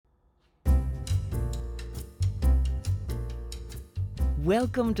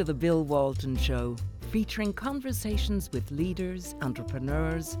Welcome to the Bill Walton Show, featuring conversations with leaders,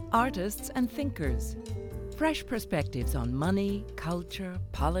 entrepreneurs, artists, and thinkers. Fresh perspectives on money, culture,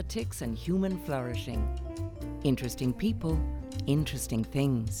 politics, and human flourishing. Interesting people, interesting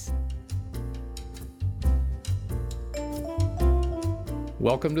things.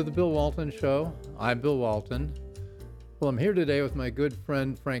 Welcome to the Bill Walton Show. I'm Bill Walton. Well, I'm here today with my good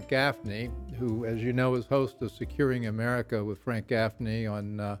friend Frank Gaffney, who, as you know, is host of Securing America with Frank Gaffney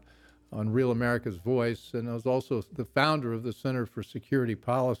on Real America's Voice, and is also the founder of the Center for Security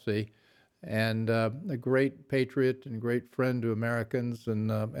Policy, and a great patriot and great friend to Americans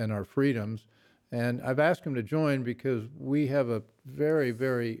and our freedoms. And I've asked him to join because we have a very,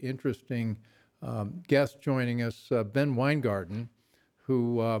 very interesting guest joining us, Ben Weingarten,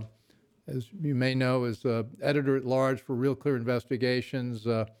 who, as you may know, is editor-at-large for Real Clear Investigations,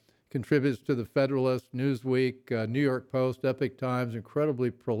 contributes to the Federalist, Newsweek, New York Post, Epoch Times,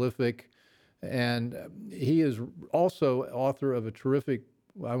 incredibly prolific. And he is also author of a terrific,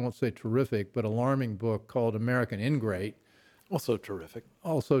 I won't say terrific, but alarming book called American Ingrate. Also terrific.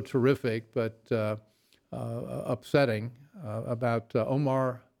 Also terrific, but upsetting, about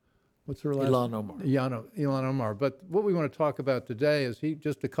Omar. What's her last name? Ilhan Omar. Ilhan Omar. But what we want to talk about today is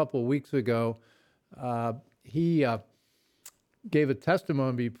just a couple of weeks ago, he gave a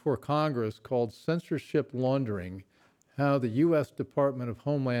testimony before Congress called Censorship Laundering, how the U.S. Department of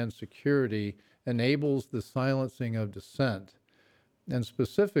Homeland Security enables the silencing of dissent. And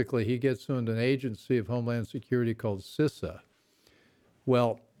specifically, he gets into an agency of Homeland Security called CISA.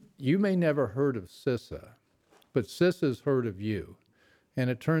 Well, you may never heard of CISA, but CISA's heard of you. And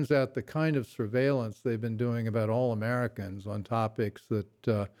it turns out the kind of surveillance they've been doing about all Americans on topics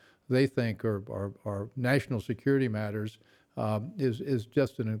that they think are national security matters is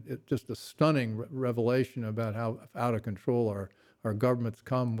just a stunning revelation about how out of control our government's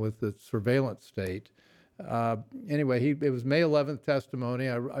come with the surveillance state. Anyway, it was May 11th testimony.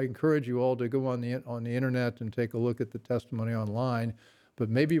 I encourage you all to go on the internet and take a look at the testimony online, but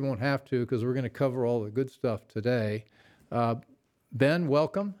maybe you won't have to because we're going to cover all the good stuff today. Ben,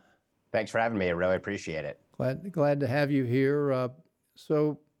 welcome. Thanks for having me. I really appreciate it. Glad to have you here.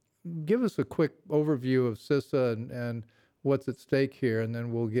 So give us a quick overview of CISA and what's at stake here, and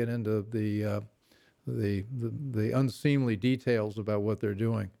then we'll get into the unseemly details about what they're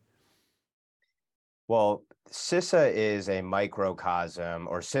doing. Well, CISA is a microcosm,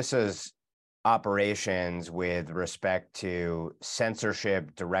 or CISA's operations with respect to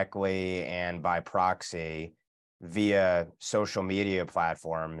censorship directly and by proxy via social media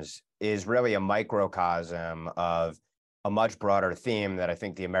platforms is really a microcosm of a much broader theme that I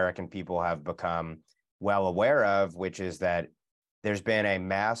think the American people have become well aware of, which is that there's been a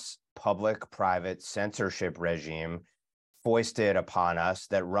mass public-private censorship regime foisted upon us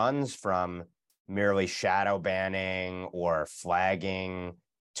that runs from merely shadow banning or flagging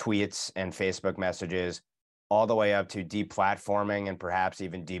tweets and Facebook messages all the way up to deplatforming and perhaps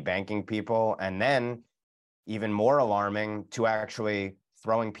even debanking people, and then even more alarming, to actually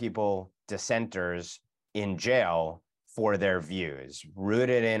throwing dissenters in jail for their views,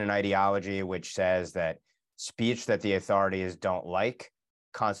 rooted in an ideology which says that speech that the authorities don't like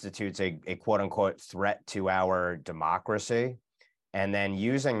constitutes a quote unquote threat to our democracy, and then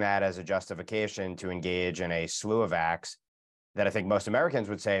using that as a justification to engage in a slew of acts that I think most Americans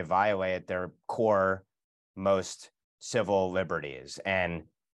would say violate their core, most civil liberties. And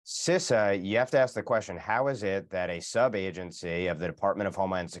CISA, you have to ask the question, how is it that a sub-agency of the Department of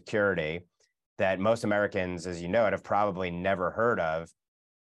Homeland Security that most Americans, as you know it, have probably never heard of,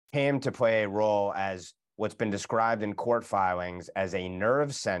 came to play a role as what's been described in court filings as a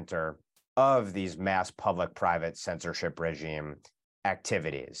nerve center of these mass public-private censorship regime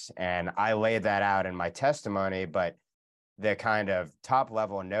activities? And I laid that out in my testimony, but the kind of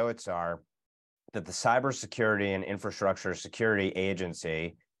top-level notes are that the Cybersecurity and Infrastructure Security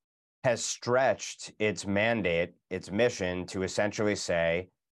Agency has stretched its mandate, its mission, to essentially say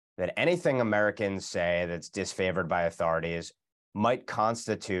that anything Americans say that's disfavored by authorities might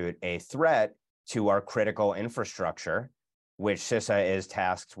constitute a threat to our critical infrastructure, which CISA is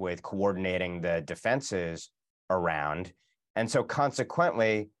tasked with coordinating the defenses around. And so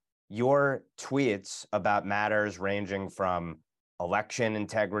consequently, your tweets about matters ranging from election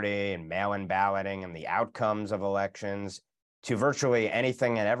integrity and mail-in balloting and the outcomes of elections to virtually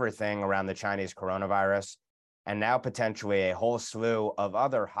anything and everything around the Chinese coronavirus, and now potentially a whole slew of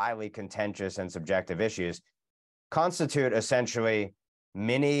other highly contentious and subjective issues, constitute essentially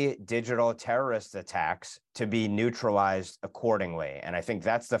mini digital terrorist attacks to be neutralized accordingly. And I think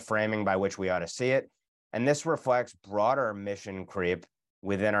that's the framing by which we ought to see it. And this reflects broader mission creep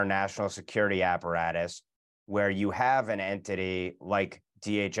within our national security apparatus, where you have an entity like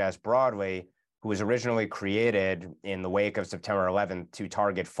DHS broadly, who was originally created in the wake of September 11th to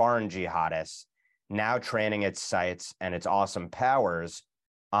target foreign jihadists, now training its sights and its awesome powers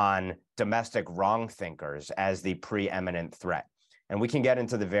on domestic wrong thinkers as the preeminent threat. And we can get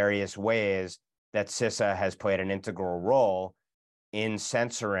into the various ways that CISA has played an integral role in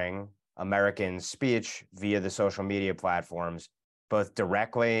censoring American speech via the social media platforms, both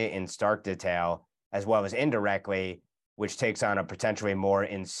directly in stark detail, as well as indirectly, which takes on a potentially more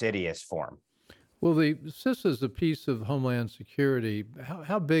insidious form. Well, the CISA is a piece of Homeland Security.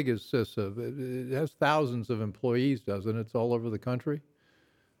 How big is CISA? It has thousands of employees, doesn't it? It's all over the country.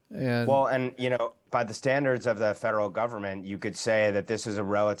 Well, and by the standards of the federal government, you could say that this is a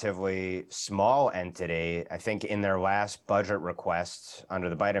relatively small entity. I think in their last budget requests under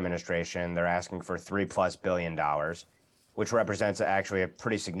the Biden administration, they're asking for $3+ billion, which represents actually a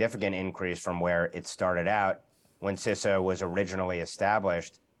pretty significant increase from where it started out when CISA was originally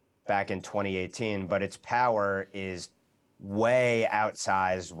established back in 2018. But its power is way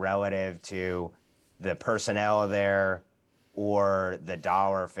outsized relative to the personnel there or the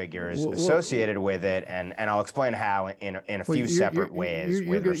dollar figures associated with it, and I'll explain how in a few separate ways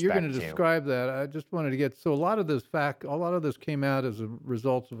with respect to. You're going to describe that. I just wanted to get, so a lot of this came out as a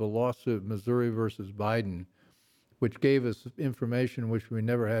result of a lawsuit, Missouri versus Biden, which gave us information which we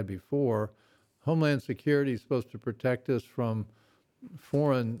never had before. Homeland Security is supposed to protect us from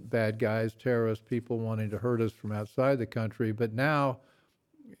foreign bad guys, terrorists, people wanting to hurt us from outside the country, but now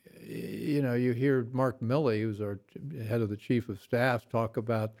you hear Mark Milley, who's our head of the chief of staff, talk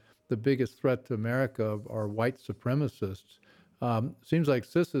about the biggest threat to America are white supremacists. Seems like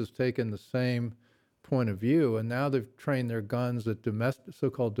CISA has taken the same point of view, and now they've trained their guns at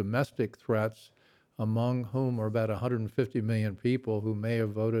so-called domestic threats, among whom are about 150 million people who may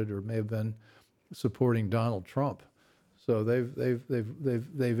have voted or may have been supporting Donald Trump. So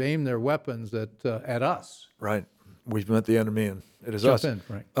they've aimed their weapons at us. Right. We've met the enemy, and it is Jump us. in,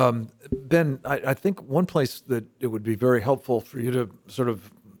 Frank. Ben, I think one place that it would be very helpful for you to sort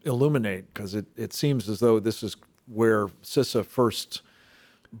of illuminate, because it seems as though this is where CISA first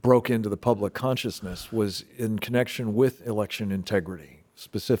broke into the public consciousness, was in connection with election integrity,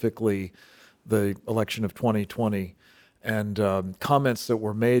 specifically the election of 2020, and comments that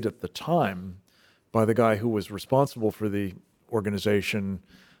were made at the time by the guy who was responsible for the organization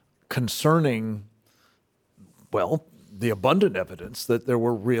concerning, well, the abundant evidence that there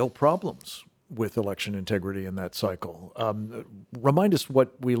were real problems with election integrity in that cycle. Remind us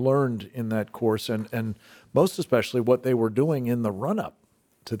what we learned in that course, and most especially what they were doing in the run-up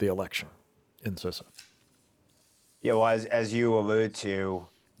to the election in CISA. Yeah, well, as you allude to,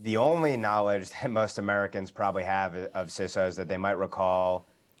 the only knowledge that most Americans probably have of CISA is that they might recall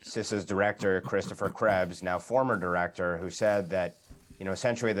CISA's director, Christopher Krebs, now former director, who said that,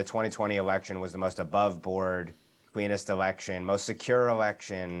 essentially the 2020 election was the most above board, cleanest election, most secure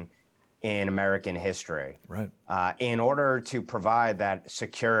election in American history. Right. In order to provide that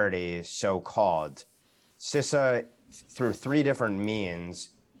security, so-called, CISA, through 3 different means,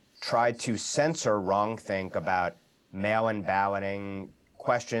 tried to censor wrongthink about mail-in balloting,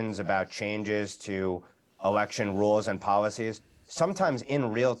 questions about changes to election rules and policies, sometimes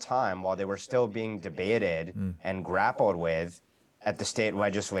in real time while they were still being debated and grappled with at the state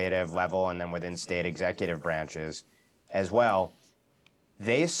legislative level and then within state executive branches as well.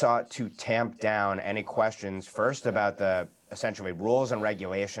 They sought to tamp down any questions first about the essentially rules and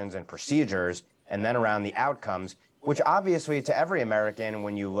regulations and procedures, and then around the outcomes, which obviously to every American,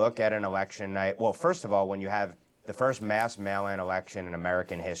 when you look at an election night, well, first of all, when you have the first mass mail-in election in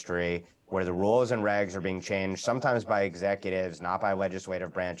American history, where the rules and regs are being changed, sometimes by executives, not by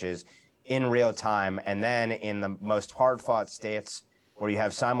legislative branches, in real time. And then in the most hard-fought states, where you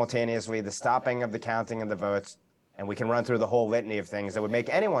have simultaneously the stopping of the counting of the votes, and we can run through the whole litany of things that would make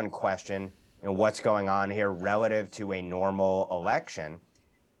anyone question what's going on here relative to a normal election.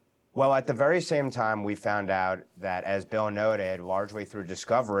 Well, at the very same time, we found out that, as Bill noted, largely through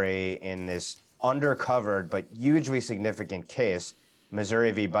discovery in this undercovered but hugely significant case,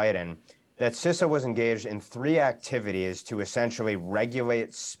 Missouri v. Biden, that CISA was engaged in 3 activities to essentially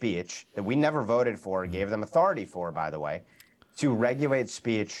regulate speech that we never voted for, gave them authority for, by the way, to regulate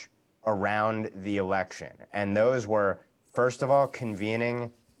speech around the election. And those were, first of all,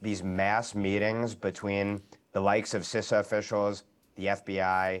 convening these mass meetings between the likes of CISA officials, the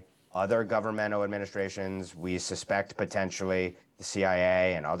FBI, other governmental administrations, we suspect potentially the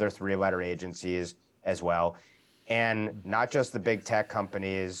CIA and other 3-letter agencies as well, And not just the big tech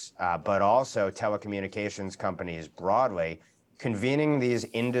companies, but also telecommunications companies broadly, convening these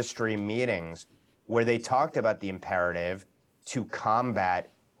industry meetings where they talked about the imperative to combat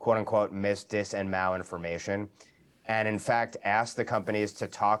quote unquote mis, dis, and malinformation. And in fact, asked the companies to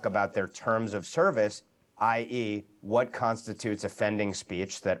talk about their terms of service, i.e., what constitutes offending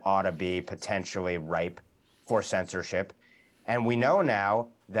speech that ought to be potentially ripe for censorship. And we know now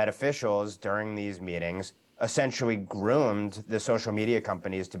that officials during these meetings essentially groomed the social media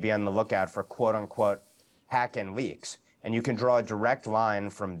companies to be on the lookout for quote unquote hack and leaks. And you can draw a direct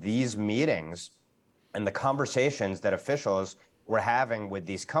line from these meetings and the conversations that officials were having with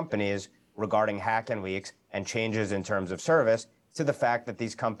these companies regarding hack and leaks and changes in terms of service to the fact that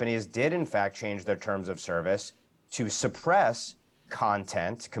these companies did in fact change their terms of service to suppress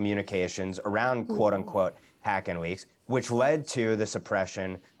content communications around quote unquote hack and leaks, which led to the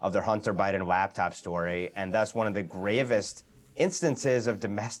suppression of their Hunter Biden laptop story, and thus one of the gravest instances of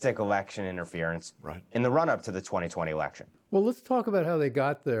domestic election interference in the run-up to the 2020 election. Well, let's talk about how they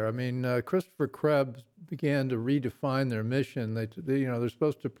got there. I mean, Christopher Krebs began to redefine their mission. They're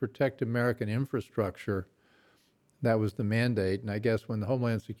supposed to protect American infrastructure. That was the mandate. And I guess when the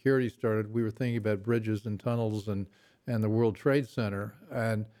Homeland Security started, we were thinking about bridges and tunnels and the World Trade Center.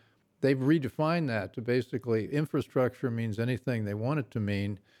 And they've redefined that to basically infrastructure means anything they want it to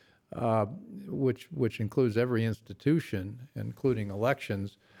mean, which includes every institution, including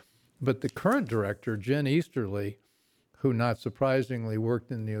elections. But the current director, Jen Easterly, who not surprisingly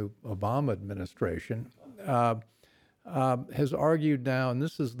worked in the Obama administration, has argued now, and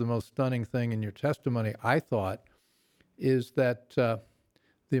this is the most stunning thing in your testimony, I thought, is that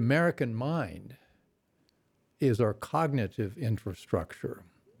the American mind is our cognitive infrastructure.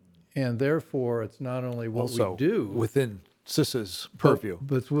 And therefore, it's not only what also we do within CISA's purview,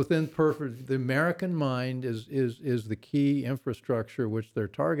 but it's within the American mind is the key infrastructure which they're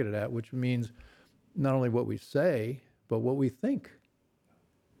targeted at, which means not only what we say, but what we think.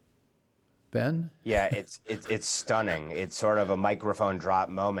 Ben? Yeah, it's stunning. It's sort of a microphone drop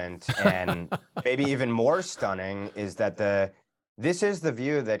moment, and maybe even more stunning is that this is the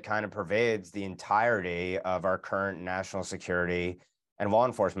view that kind of pervades the entirety of our current national security and law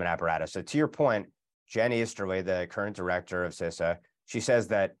enforcement apparatus. So to your point, Jen Easterly, the current director of CISA, she says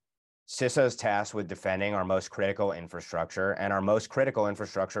that CISA is tasked with defending our most critical infrastructure, and our most critical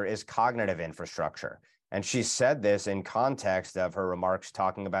infrastructure is cognitive infrastructure. And she said this in context of her remarks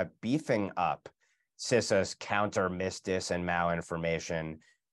talking about beefing up CISA's counter, mis, dis, and malinformation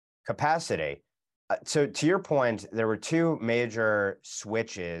capacity. So to your point, there were two major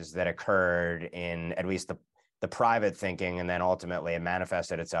switches that occurred in at least the private thinking, and then ultimately it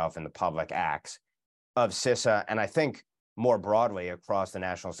manifested itself in the public acts of CISA, and I think more broadly across the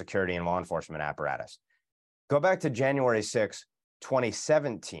national security and law enforcement apparatus. Go back to January 6,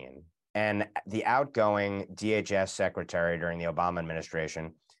 2017, and the outgoing DHS secretary during the Obama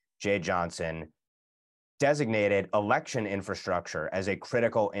administration, Jay Johnson, designated election infrastructure as a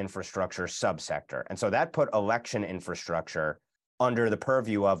critical infrastructure subsector. And so that put election infrastructure under the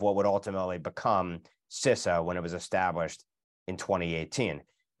purview of what would ultimately become CISA when it was established in 2018.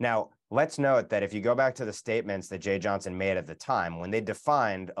 Now, let's note that if you go back to the statements that Jay Johnson made at the time, when they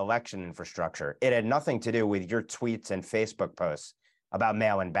defined election infrastructure, it had nothing to do with your tweets and Facebook posts about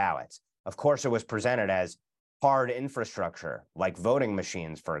mail-in ballots. Of course, it was presented as hard infrastructure, like voting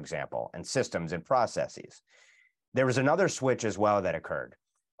machines, for example, and systems and processes. There was another switch as well that occurred.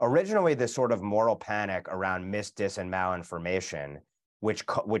 Originally, this sort of moral panic around mis, dis, and malinformation,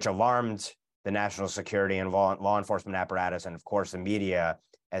 which alarmed the national security and law enforcement apparatus, and of course the media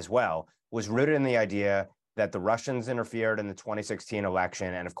as well, was rooted in the idea that the Russians interfered in the 2016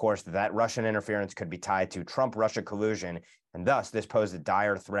 election, and of course that Russian interference could be tied to Trump-Russia collusion, and thus this posed a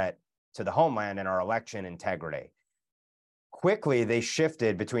dire threat to the homeland and our election integrity. Quickly, they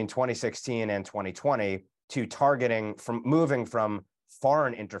shifted between 2016 and 2020 to moving from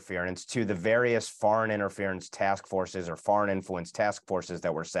foreign interference to the various foreign interference task forces or foreign influence task forces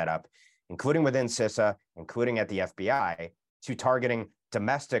that were set up, including within CISA, including at the FBI, to targeting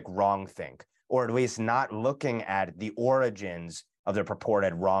domestic wrongthink, or at least not looking at the origins of the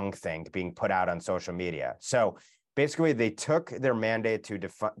purported wrongthink being put out on social media. So basically, they took their mandate to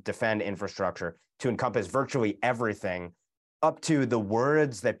defend infrastructure to encompass virtually everything up to the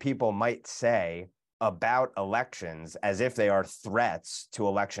words that people might say about elections as if they are threats to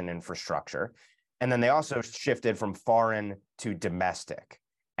election infrastructure. And then they also shifted from foreign to domestic.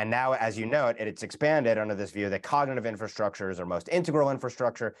 And now, as you note, it's expanded under this view that cognitive infrastructure is our most integral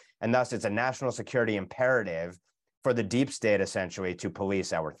infrastructure, and thus it's a national security imperative for the deep state essentially to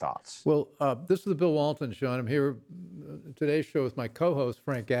police our thoughts. Well, this is the Bill Walton Show, and I'm here today's show with my co-host,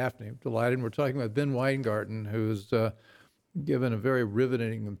 Frank Gaffney. I'm delighted. We're talking about Ben Weingarten, who's given a very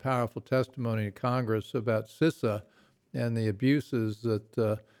riveting and powerful testimony to Congress about CISA and the abuses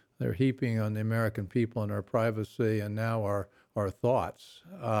that they're heaping on the American people and our privacy and now our thoughts.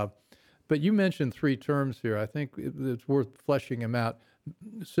 But you mentioned three terms here. I think it's worth fleshing them out.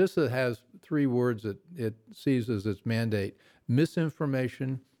 CISA has three words that it sees as its mandate: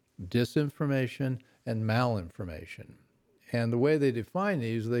 misinformation, disinformation, and malinformation. And the way they define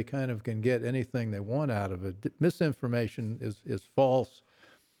these, they kind of can get anything they want out of it. Misinformation is false,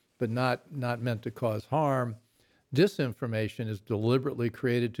 but not meant to cause harm. Disinformation is deliberately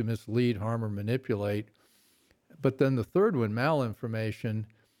created to mislead, harm, or manipulate. But then the third one, malinformation,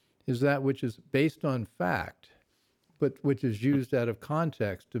 is that which is based on fact, but which is used out of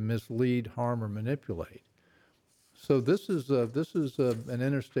context to mislead, harm, or manipulate. So this is an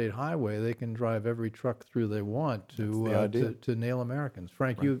interstate highway. They can drive every truck through they want to nail Americans.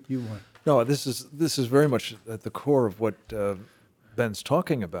 Frank, right. you want? No, this is very much at the core of what Ben's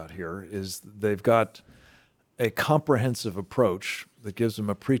talking about here. Is they've got a comprehensive approach that gives them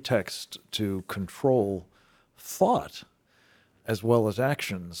a pretext to control thought as well as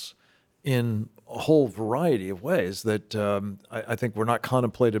actions in a whole variety of ways that I think were not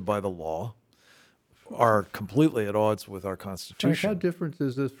contemplated by the law, are completely at odds with our Constitution. Frank, how different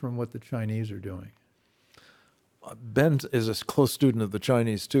is this from what the Chinese are doing? Ben is a close student of the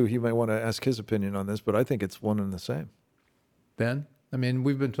Chinese, too. He might want to ask his opinion on this, but I think it's one and the same. Ben? I mean,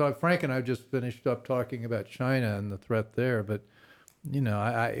 we've been talking, Frank and I just finished up talking about China and the threat there, but, you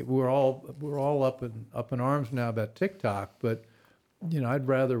know, we're all up in arms now about TikTok, but, you know, I'd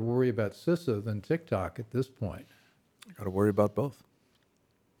rather worry about CISA than TikTok at this point. Got to worry about both.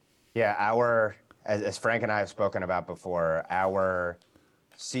 Yeah, as Frank and I have spoken about before, our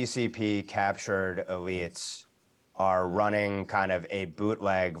CCP captured elites are running kind of a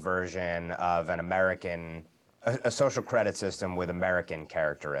bootleg version of an American, a social credit system with American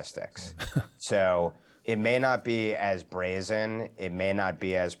characteristics. So it may not be as brazen, it may not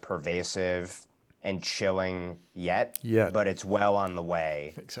be as pervasive and chilling yet, but it's well on the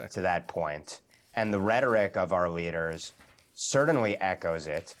way to that point. And the rhetoric of our leaders certainly echoes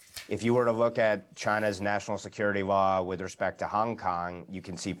it. If you were to look at China's national security law with respect to Hong Kong, you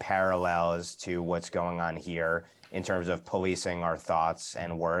can see parallels to what's going on here in terms of policing our thoughts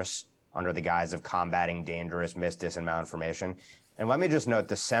and worse under the guise of combating dangerous dis and malinformation. And let me just note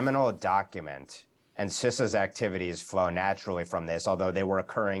the seminal document and CISA's activities flow naturally from this, although they were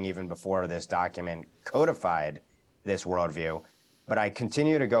occurring even before this document codified this worldview. But I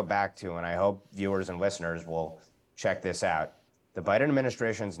continue to go back to, and I hope viewers and listeners will check this out, the Biden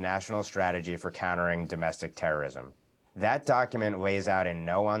administration's national strategy for countering domestic terrorism. That document lays out in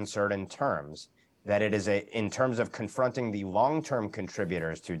no uncertain terms that it is in terms of confronting the long-term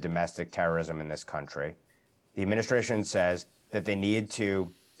contributors to domestic terrorism in this country. The administration says that they need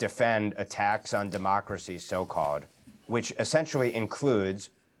to defend attacks on democracy, so-called, which essentially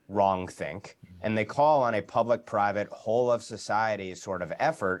includes wrongthink. And they call on a public-private, whole-of-society sort of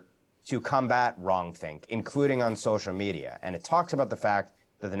effort to combat wrongthink, including on social media. And it talks about the fact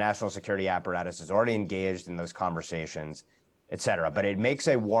that the national security apparatus is already engaged in those conversations, et cetera. But it makes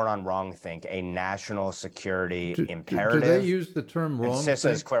a war on wrongthink a national security imperative. Do they use the term wrongthink? And CISA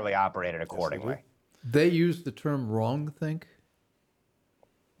has clearly operated accordingly. They use the term wrongthink?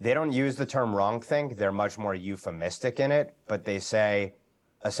 They don't use the term wrongthink. They're much more euphemistic in it, but they say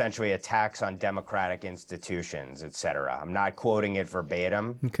essentially attacks on democratic institutions, et cetera. I'm not quoting it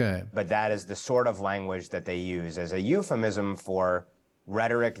verbatim, but that is the sort of language that they use as a euphemism for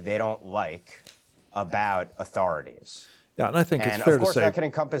rhetoric they don't like about authorities. Yeah, and I think it's fair to say. And of course, that can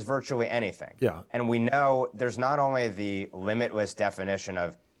encompass virtually anything. Yeah. And we know there's not only the limitless definition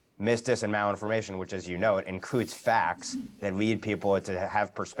of dis and malinformation, which, as you know, it includes facts that lead people to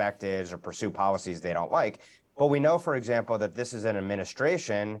have perspectives or pursue policies they don't like. But we know, for example, that this is an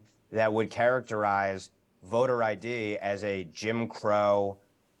administration that would characterize voter ID as a Jim Crow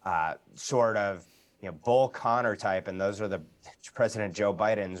sort of, Bull Connor type, and those are the President Joe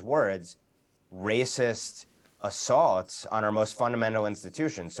Biden's words, racist assaults on our most fundamental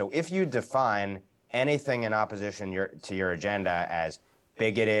institutions. So if you define anything in opposition to your agenda as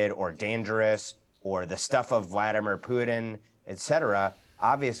bigoted or dangerous or the stuff of Vladimir Putin, et cetera,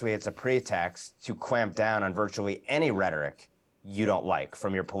 obviously it's a pretext to clamp down on virtually any rhetoric you don't like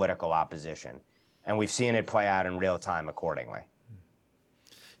from your political opposition. And we've seen it play out in real time accordingly.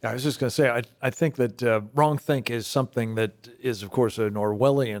 Yeah, I was just going to say, I think that wrongthink is something that is, of course, an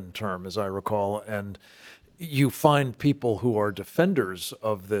Orwellian term, as I recall. And you find people who are defenders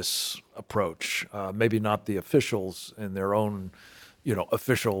of this approach, maybe not the officials in their own,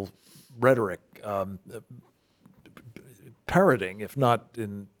 official rhetoric, parroting, if not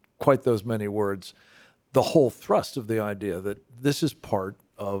in quite those many words, the whole thrust of the idea that this is part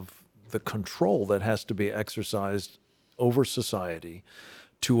of the control that has to be exercised over society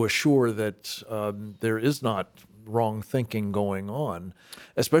to assure that there is not wrong thinking going on,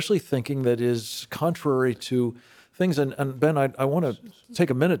 especially thinking that is contrary to things. And Ben, I want to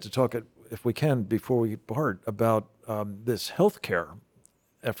take a minute to talk, if we can, before we part, about this healthcare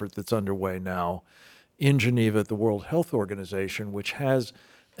effort that's underway now in Geneva at the World Health Organization, which has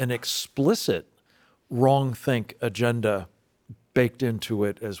an explicit wrong think agenda baked into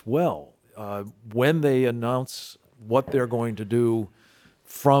it as well. When they announce what they're going to do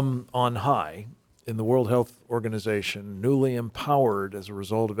from on high in the World Health Organization, newly empowered as a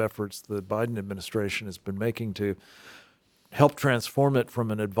result of efforts the Biden administration has been making to help transform it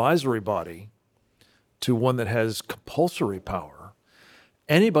from an advisory body to one that has compulsory power,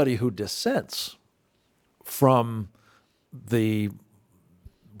 anybody who dissents from the,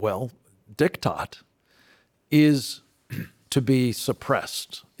 diktat is to be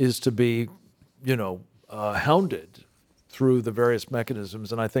suppressed, is to be, hounded through the various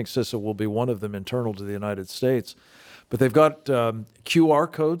mechanisms. And I think CISA will be one of them internal to the United States. But they've got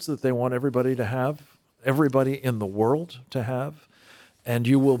QR codes that they want everybody to have, everybody in the world to have. And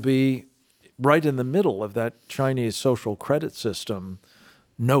you will be right in the middle of that Chinese social credit system,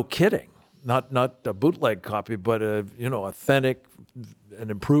 no kidding. Not a bootleg copy, but a authentic, an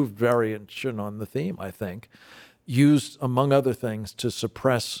improved variation on the theme, I think, used, among other things, to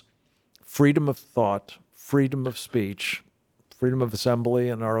suppress freedom of thought, freedom of speech, freedom of assembly,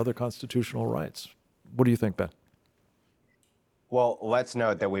 and our other constitutional rights. What do you think, Ben? Well, let's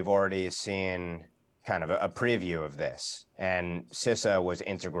note that we've already seen kind of a preview of this, and CISA was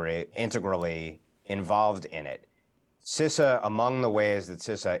integrally involved in it. CISA, among the ways that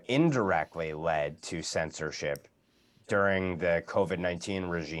CISA indirectly led to censorship during the COVID-19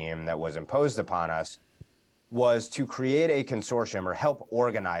 regime that was imposed upon us, was to create a consortium, or help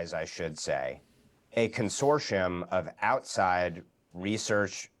organize, I should say, a consortium of outside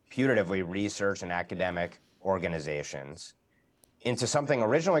research, putatively research and academic organizations into something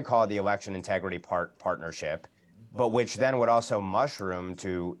originally called the Election Integrity Partnership, but which then would also mushroom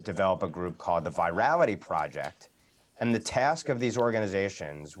to develop a group called the Virality Project. And the task of these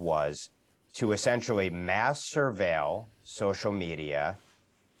organizations was to essentially mass surveil social media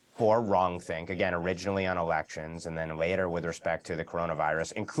for wrongthink, again, originally on elections, and then later with respect to the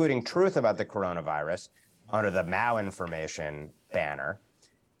coronavirus, including truth about the coronavirus under the malinformation banner,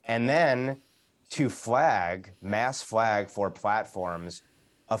 and then to mass flag for platforms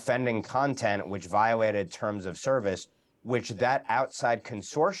offending content which violated terms of service, which that outside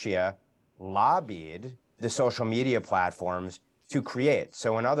consortia lobbied the social media platforms to create.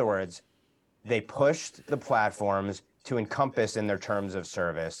 So in other words, they pushed the platforms to encompass in their terms of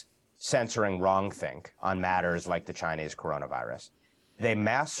service censoring wrongthink on matters like the Chinese coronavirus. They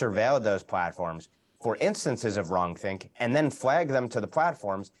mass surveilled those platforms for instances of wrongthink and then flagged them to the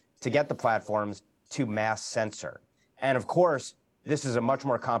platforms to get the platforms to mass censor. And of course, this is a much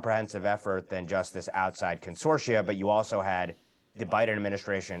more comprehensive effort than just this outside consortia, but you also had the Biden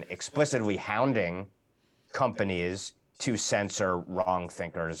administration explicitly hounding companies to censor wrong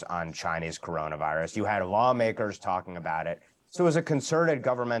thinkers on Chinese coronavirus. You had lawmakers talking about it. So it was a concerted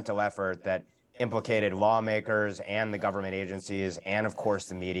governmental effort that implicated lawmakers and the government agencies and, of course,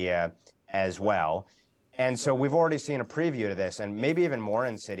 the media as well. And so we've already seen a preview to this, and maybe even more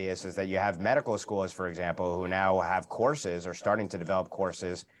insidious is that you have medical schools, for example, who now have courses or starting to develop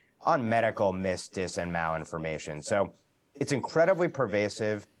courses on medical dis, and malinformation. So it's incredibly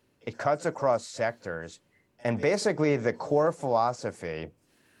pervasive. It cuts across sectors. And basically the core philosophy,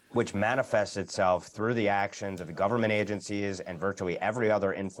 which manifests itself through the actions of the government agencies and virtually every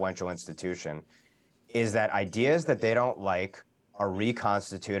other influential institution, is that ideas that they don't like are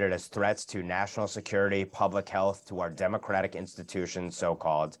reconstituted as threats to national security, public health, to our democratic institutions,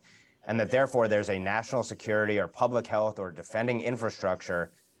 so-called, and that therefore there's a national security or public health or defending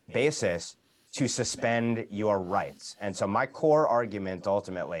infrastructure basis to suspend your rights. And so my core argument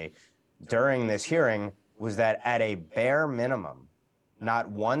ultimately during this hearing was that at a bare minimum, not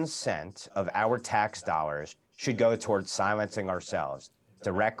 1 cent of our tax dollars should go towards silencing ourselves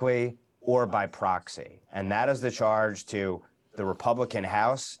directly or by proxy. And that is the charge to the Republican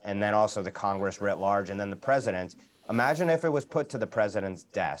House and then also the Congress writ large and then the president. Imagine if it was put to the president's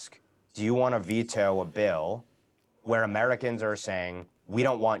desk. Do you want to veto a bill where Americans are saying, we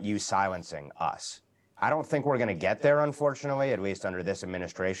don't want you silencing us? I don't think we're going to get there, unfortunately, at least under this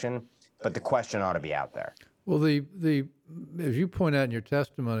administration, but the question ought to be out there. Well, as you point out in your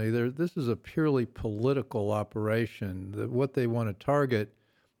testimony, this is a purely political operation. What they want to target,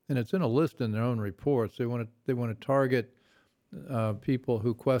 and it's in a list in their own reports. They want to target people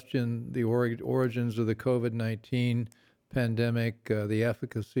who question the origins of the COVID-19 pandemic, the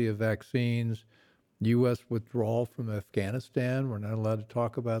efficacy of vaccines, U.S. withdrawal from Afghanistan. We're not allowed to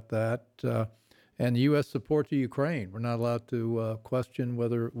talk about that. And U.S. support to Ukraine. We're not allowed to question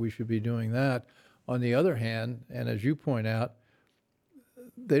whether we should be doing that. On the other hand, and as you point out,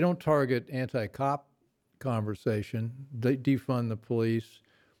 they don't target anti-cop conversation. They defund the police.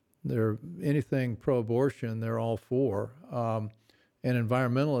 They're anything pro-abortion, they're all for. And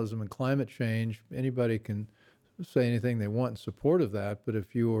environmentalism and climate change, anybody can say anything they want in support of that, but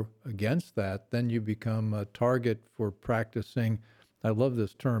if you're against that, then you become a target for practicing, I love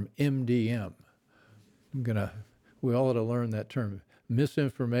this term, MDM. We all ought to learn that term,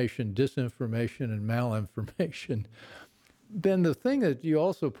 misinformation, disinformation, and malinformation. Ben, the thing that you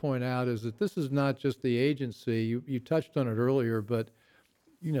also point out is that this is not just the agency. You touched on it earlier, but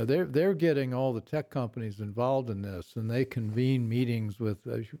they're getting all the tech companies involved in this, and they convene meetings with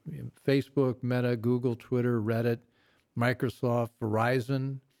Facebook, Meta, Google, Twitter, Reddit, Microsoft,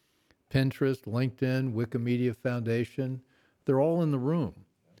 Verizon, Pinterest, LinkedIn, Wikimedia Foundation. They're all in the room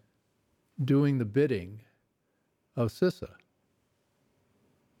doing the bidding of CISA.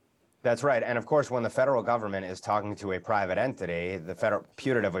 That's right. And of course, when the federal government is talking to a private entity,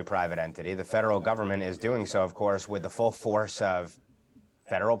 putatively private entity, the federal government is doing so, of course, with the full force of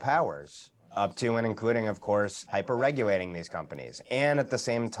federal powers, up to and including, of course, hyper-regulating these companies. And at the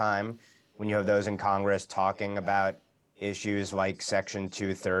same time, when you have those in Congress talking about issues like Section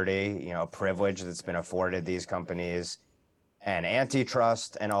 230, a privilege that's been afforded these companies, and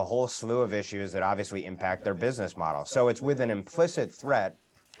antitrust, and a whole slew of issues that obviously impact their business model. So it's with an implicit threat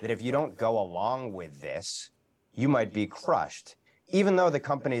that if you don't go along with this, you might be crushed. Even though the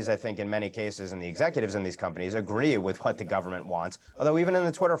companies, I think in many cases, and the executives in these companies agree with what the government wants, although even in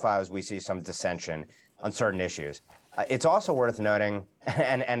the Twitter files, we see some dissension on certain issues. It's also worth noting,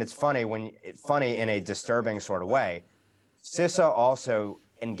 and it's funny in a disturbing sort of way, CISA also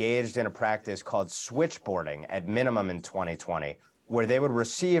engaged in a practice called switchboarding at minimum in 2020, where they would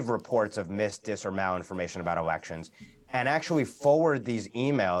receive reports of dis, or malinformation about elections and actually forward these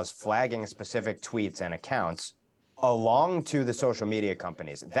emails flagging specific tweets and accounts along to the social media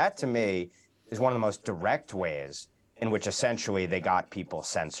companies. That, to me, is one of the most direct ways in which essentially they got people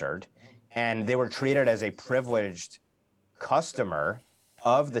censored. And they were treated as a privileged customer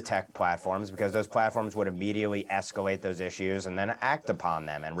of the tech platforms because those platforms would immediately escalate those issues and then act upon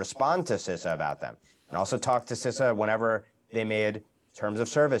them and respond to CISA about them. And also talk to CISA whenever they made terms of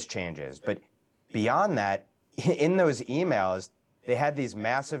service changes. But beyond that, in those emails, they had these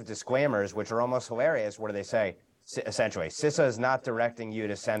massive disclaimers, which are almost hilarious, where they say, essentially, CISA is not directing you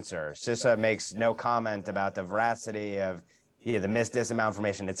to censor. CISA makes no comment about the veracity of the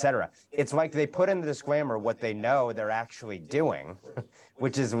disinformation, et cetera. It's like they put in the disclaimer what they know they're actually doing,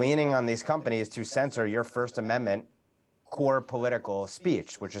 which is leaning on these companies to censor your First Amendment core political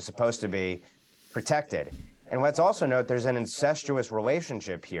speech, which is supposed to be protected. And let's also note there's an incestuous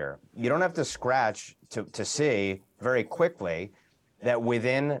relationship here. You don't have to scratch to see very quickly that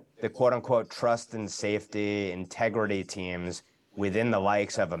within the quote unquote trust and safety integrity teams within the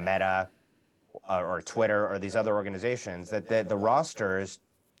likes of a Meta or Twitter or these other organizations, that the rosters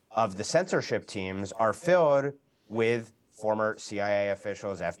of the censorship teams are filled with former CIA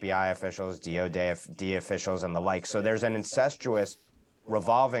officials, FBI officials, DOD officials, and the like. So there's an incestuous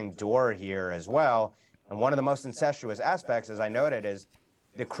revolving door here as well. And one of the most incestuous aspects, as I noted, is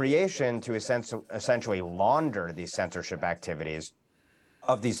the creation to essentially launder these censorship activities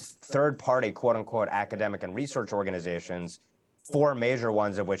of these third-party, quote-unquote, academic and research organizations, 4 major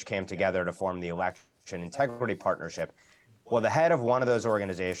ones of which came together to form the Election Integrity Partnership. Well, the head of one of those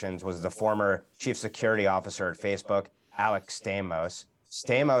organizations was the former chief security officer at Facebook, Alex Stamos.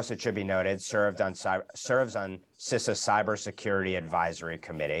 Stamos, it should be noted, serves on CISA's Cybersecurity Advisory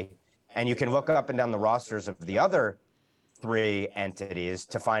Committee. And you can look up and down the rosters of the other 3 entities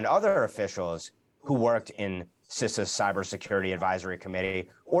to find other officials who worked in CISA's Cybersecurity Advisory Committee,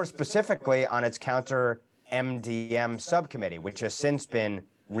 or specifically on its counter MDM subcommittee, which has since been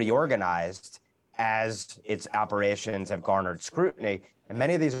reorganized as its operations have garnered scrutiny. And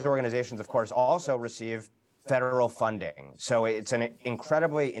many of these organizations, of course, also receive federal funding. So it's an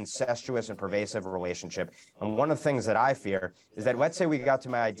incredibly incestuous and pervasive relationship. And one of the things that I fear is that, let's say we got to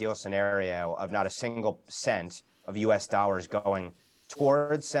my ideal scenario of not a single cent of US dollars going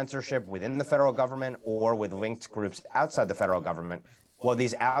towards censorship within the federal government or with linked groups outside the federal government. Well,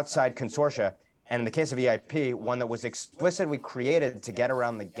 these outside consortia, and in the case of EIP, one that was explicitly created to get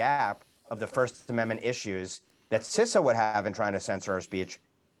around the gap of the First Amendment issues that CISA would have in trying to censor our speech,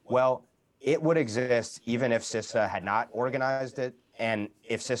 well, it would exist even if CISA had not organized it, and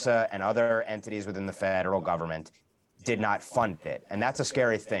if CISA and other entities within the federal government did not fund it. And that's a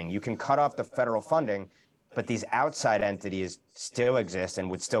scary thing. You can cut off the federal funding, but these outside entities still exist and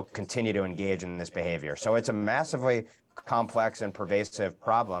would still continue to engage in this behavior. So it's a massively complex and pervasive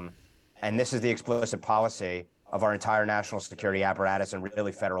problem. And this is the explicit policy of our entire national security apparatus and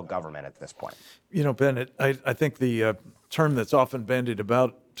really federal government at this point. You know, Ben, I think the term that's often bandied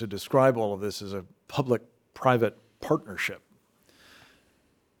about to describe all of this is a public-private partnership.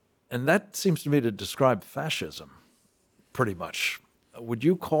 And that seems to me to describe fascism, pretty much. Would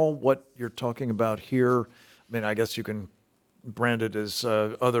you call what you're talking about here, I mean, I guess you can brand it as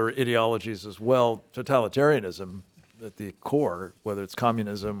other ideologies as well, totalitarianism at the core, whether it's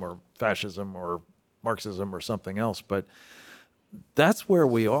communism or fascism or Marxism or something else, but that's where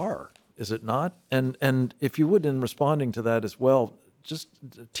we are, is it not? And if you would, in responding to that as well, just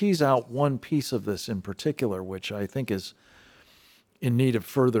tease out one piece of this in particular, which I think is in need of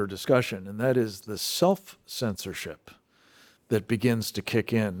further discussion, and that is the self-censorship that begins to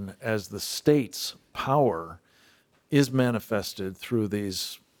kick in as the state's power is manifested through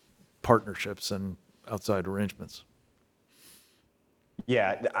these partnerships and outside arrangements.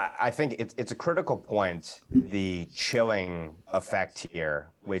 Yeah, I think it's a critical point, the chilling effect here,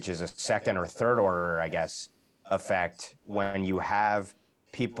 which is a second or third order, I guess, effect when you have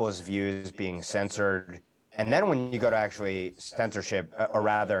people's views being censored. And then when you go to actually censorship, or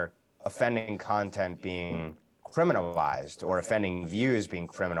rather offending content being criminalized or offending views being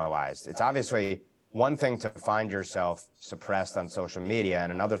criminalized, it's obviously one thing to find yourself suppressed on social media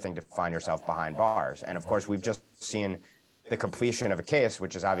and another thing to find yourself behind bars. And of course, we've just seen the completion of a case,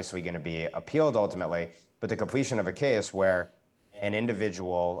 which is obviously going to be appealed ultimately, but the completion of a case where an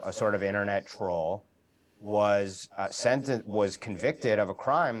individual, a sort of internet troll, was convicted of a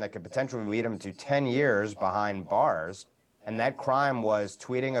crime that could potentially lead him to 10 years behind bars. And that crime was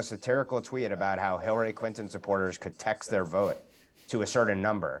tweeting a satirical tweet about how Hillary Clinton supporters could text their vote to a certain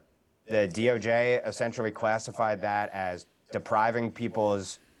number. The DOJ essentially classified that as depriving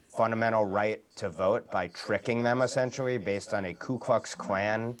people's fundamental right to vote by tricking them essentially based on a Ku Klux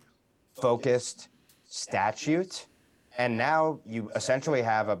Klan focused statute. And now you essentially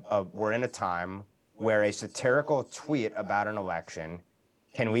have we're in a time where a satirical tweet about an election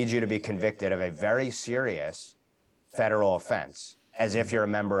can lead you to be convicted of a very serious federal offense, as if you're a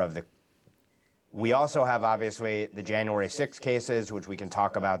member of the. We also have obviously the January 6th cases, which we can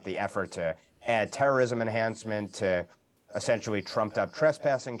talk about the effort to add terrorism enhancement to essentially trumped up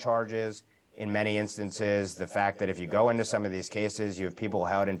trespassing charges. In many instances, the fact that if you go into some of these cases, you have people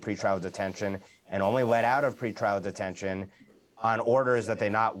held in pretrial detention and only let out of pretrial detention on orders that they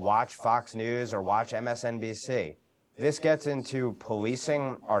not watch Fox News or watch MSNBC. This gets into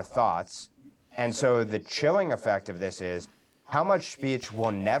policing our thoughts. And so the chilling effect of this is how much speech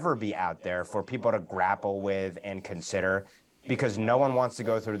will never be out there for people to grapple with and consider, because no one wants to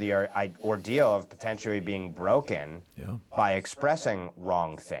go through the ordeal of potentially being broken by expressing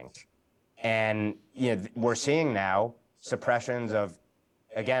wrong think. And we're seeing now suppressions of,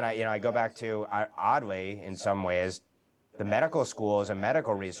 again, I go back to, oddly, in some ways, the medical schools and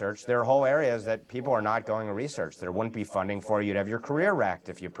medical research. There are whole areas that people are not going to research. There wouldn't be funding for. You'd have your career wrecked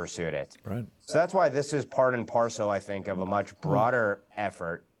if you pursued it. Right. So that's why this is part and parcel, I think, of a much broader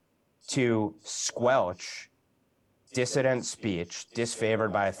effort to squelch dissident speech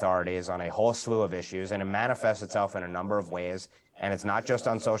disfavored by authorities on a whole slew of issues, and it manifests itself in a number of ways. And it's not just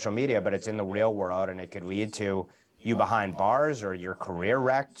on social media, but it's in the real world, and it could lead to you behind bars or your career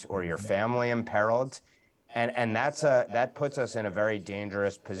wrecked or your family imperiled. And that puts us in a very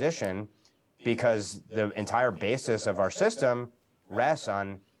dangerous position, because the entire basis of our system rests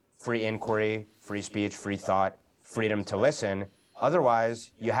on free inquiry, free speech, free thought, freedom to listen.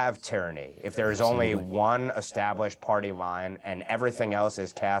 Otherwise, you have tyranny. If there is only one established party line and everything else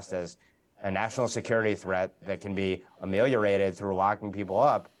is cast as a national security threat that can be ameliorated through locking people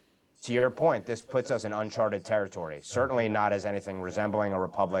up, to your point, this puts us in uncharted territory, certainly not as anything resembling a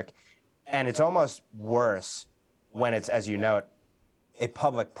republic. And it's almost worse when it's, as you note, a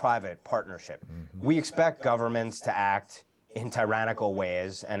public-private partnership. We expect governments to act in tyrannical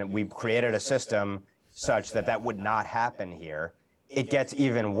ways, and we've created a system such that that would not happen here. It gets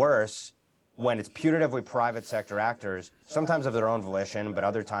even worse when it's putatively private sector actors, sometimes of their own volition, but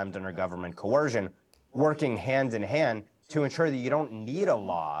other times under government coercion, working hand in hand to ensure that you don't need a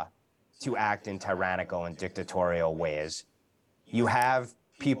law to act in tyrannical and dictatorial ways. You have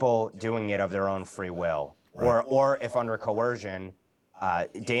people doing it of their own free will, or if under coercion,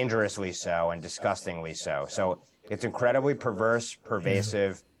 dangerously so and disgustingly so. So it's incredibly perverse,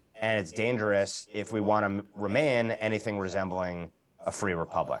 pervasive, and it's dangerous if we want to remain anything resembling a free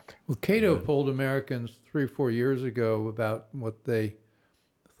republic. Well, Cato polled Americans 3 or 4 years ago about what they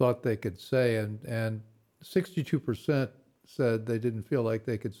thought they could say, and 62% said they didn't feel like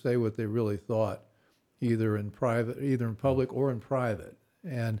they could say what they really thought, either in public or in private.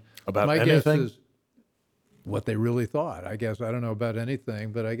 And About my anything? guess is what they really thought. I guess I don't know about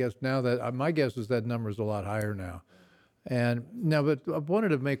anything, but I guess now that my guess is that number is a lot higher now. And now, but I wanted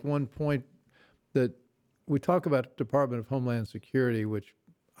to make one point that we talk about Department of Homeland Security, which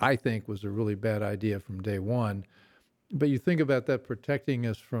I think was a really bad idea from day one. But you think about that protecting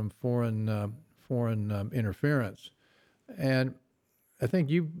us from foreign interference, and I think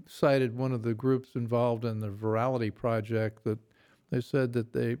you cited one of the groups involved in the Virality Project that they said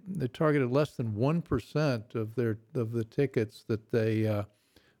that they targeted less than 1% of the tickets that they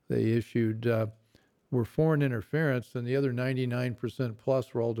issued were foreign interference, and the other 99%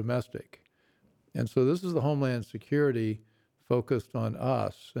 plus were all domestic. And so this is the Homeland Security focused on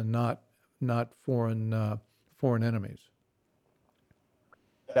us and not foreign enemies.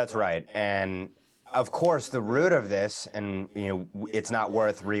 That's right. And of course, the root of this, and it's not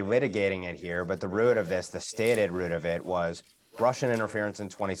worth relitigating it here, but the root of this, the stated root of it, was Russian interference in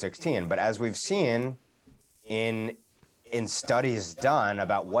 2016. But as we've seen in studies done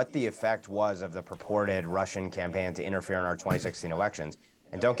about what the effect was of the purported Russian campaign to interfere in our 2016 elections,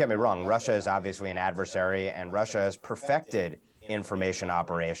 and don't get me wrong, Russia is obviously an adversary, and Russia has perfected information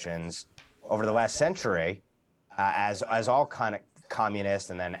operations over the last century, as all kind of communist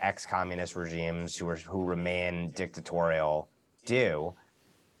and then ex-communist regimes who remain dictatorial do.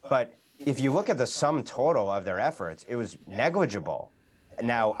 But if you look at the sum total of their efforts, it was negligible.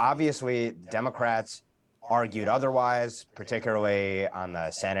 Now, obviously, Democrats argued otherwise, particularly on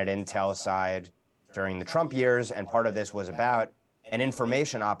the Senate intel side during the Trump years, and part of this was about an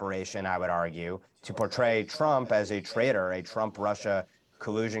information operation, I would argue, to portray Trump as a traitor, a Trump-Russia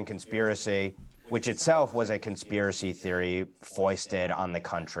collusion conspiracy, which itself was a conspiracy theory foisted on the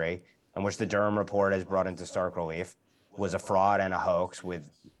country, and which the Durham report has brought into stark relief, was a fraud and a hoax with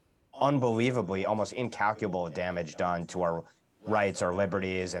unbelievably, almost incalculable damage done to our rights, our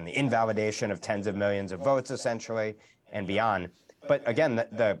liberties, and the invalidation of tens of millions of votes, essentially, and beyond. But again,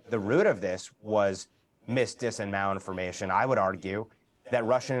 the root of this was dis, and malinformation. I would argue that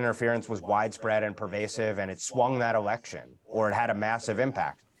Russian interference was widespread and pervasive, and it swung that election, or it had a massive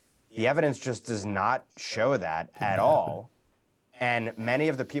impact. The evidence just does not show that at all. And many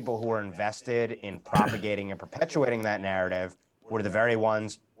of the people who were invested in propagating and perpetuating that narrative were the very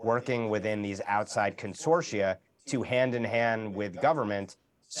ones working within these outside consortia to, hand in hand with government,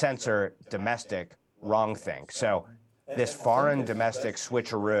 censor domestic wrongthink. So this foreign domestic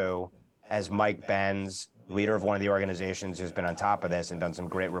switcheroo, as Mike Benz, leader of one of the organizations who's been on top of this and done some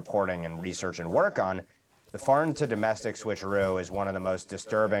great reporting and research and work on, the foreign to domestic switcheroo is one of the most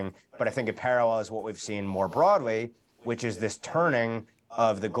disturbing, but I think it parallels what we've seen more broadly, which is this turning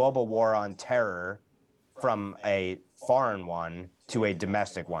of the global war on terror from a foreign one to a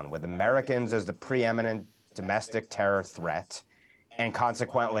domestic one, with Americans as the preeminent domestic terror threat, and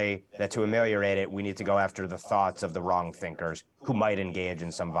consequently that to ameliorate it, we need to go after the thoughts of the wrong thinkers who might engage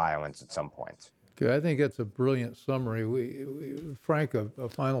in some violence at some point. Okay, I think that's a brilliant summary. Frank, a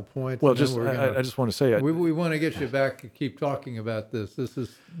final point. Well, I just want to say, we want to get you back to keep talking about this.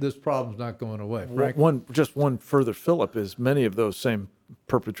 This problem's not going away. Frank? One further fillip is many of those same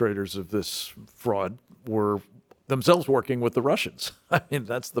perpetrators of this fraud were themselves working with the Russians. I mean,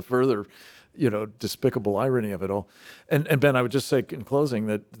 that's the further, despicable irony of it all. And Ben, I would just say in closing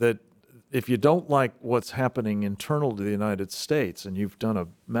that if you don't like what's happening internal to the United States, and you've done a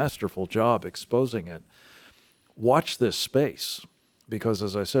masterful job exposing it, watch this space. Because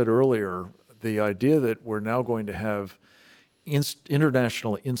as I said earlier, the idea that we're now going to have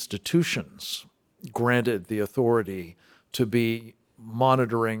international institutions granted the authority to be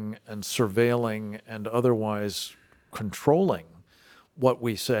monitoring and surveilling and otherwise controlling what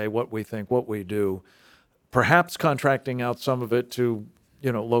we say, what we think, what we do, perhaps contracting out some of it to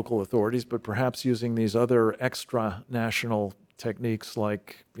local authorities, but perhaps using these other extra national techniques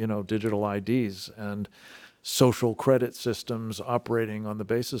like, digital IDs and social credit systems operating on the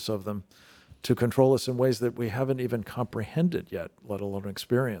basis of them to control us in ways that we haven't even comprehended yet, let alone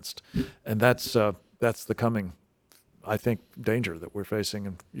experienced. And that's the coming, I think, danger that we're facing.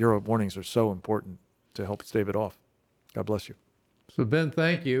 And your warnings are so important to help stave it off. God bless you. So Ben,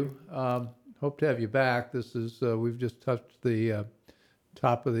 thank you. Hope to have you back. This is we've just touched the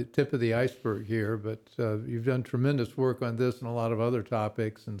tip of the iceberg here, but you've done tremendous work on this and a lot of other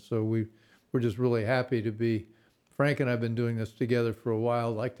topics, and so we're just really happy to be. Frank and I have been doing this together for a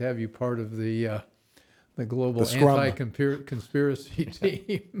while. I'd like to have you part of the global anti-conspiracy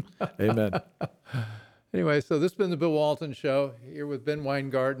team. Amen. Anyway, so this has been the Bill Walton Show, here with Ben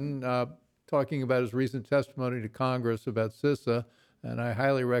Weingarten, talking about his recent testimony to Congress about CISA, and I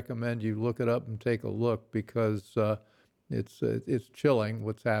highly recommend you look it up and take a look, because it's chilling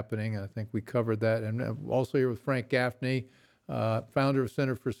what's happening. I think we covered that. And also here with Frank Gaffney, founder of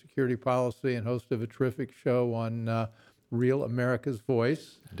Center for Security Policy and host of a terrific show on Real America's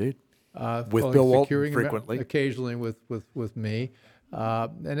Voice. Indeed. With Bill Walton frequently. Occasionally with me.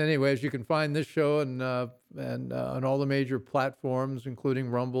 And anyways, you can find this show and on all the major platforms, including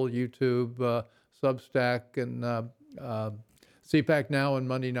Rumble, YouTube, Substack, and CPAC Now on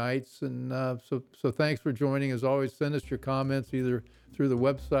Monday nights. And so thanks for joining. As always, send us your comments either through the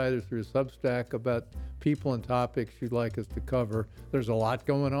website or through Substack about people and topics you'd like us to cover. There's a lot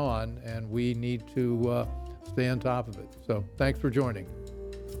going on, and we need to stay on top of it. So thanks for joining.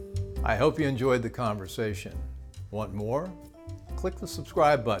 I hope you enjoyed the conversation. Want more? Click the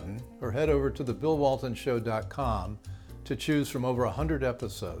subscribe button or head over to thebillwaltonshow.com to choose from over 100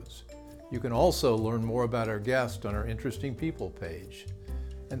 episodes. You can also learn more about our guest on our Interesting People page.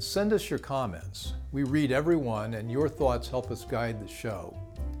 And send us your comments. We read every one, and your thoughts help us guide the show.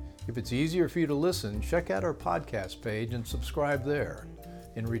 If it's easier for you to listen, check out our podcast page and subscribe there.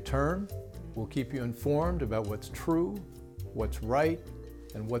 In return, we'll keep you informed about what's true, what's right,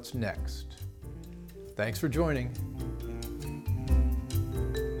 and what's next. Thanks for joining.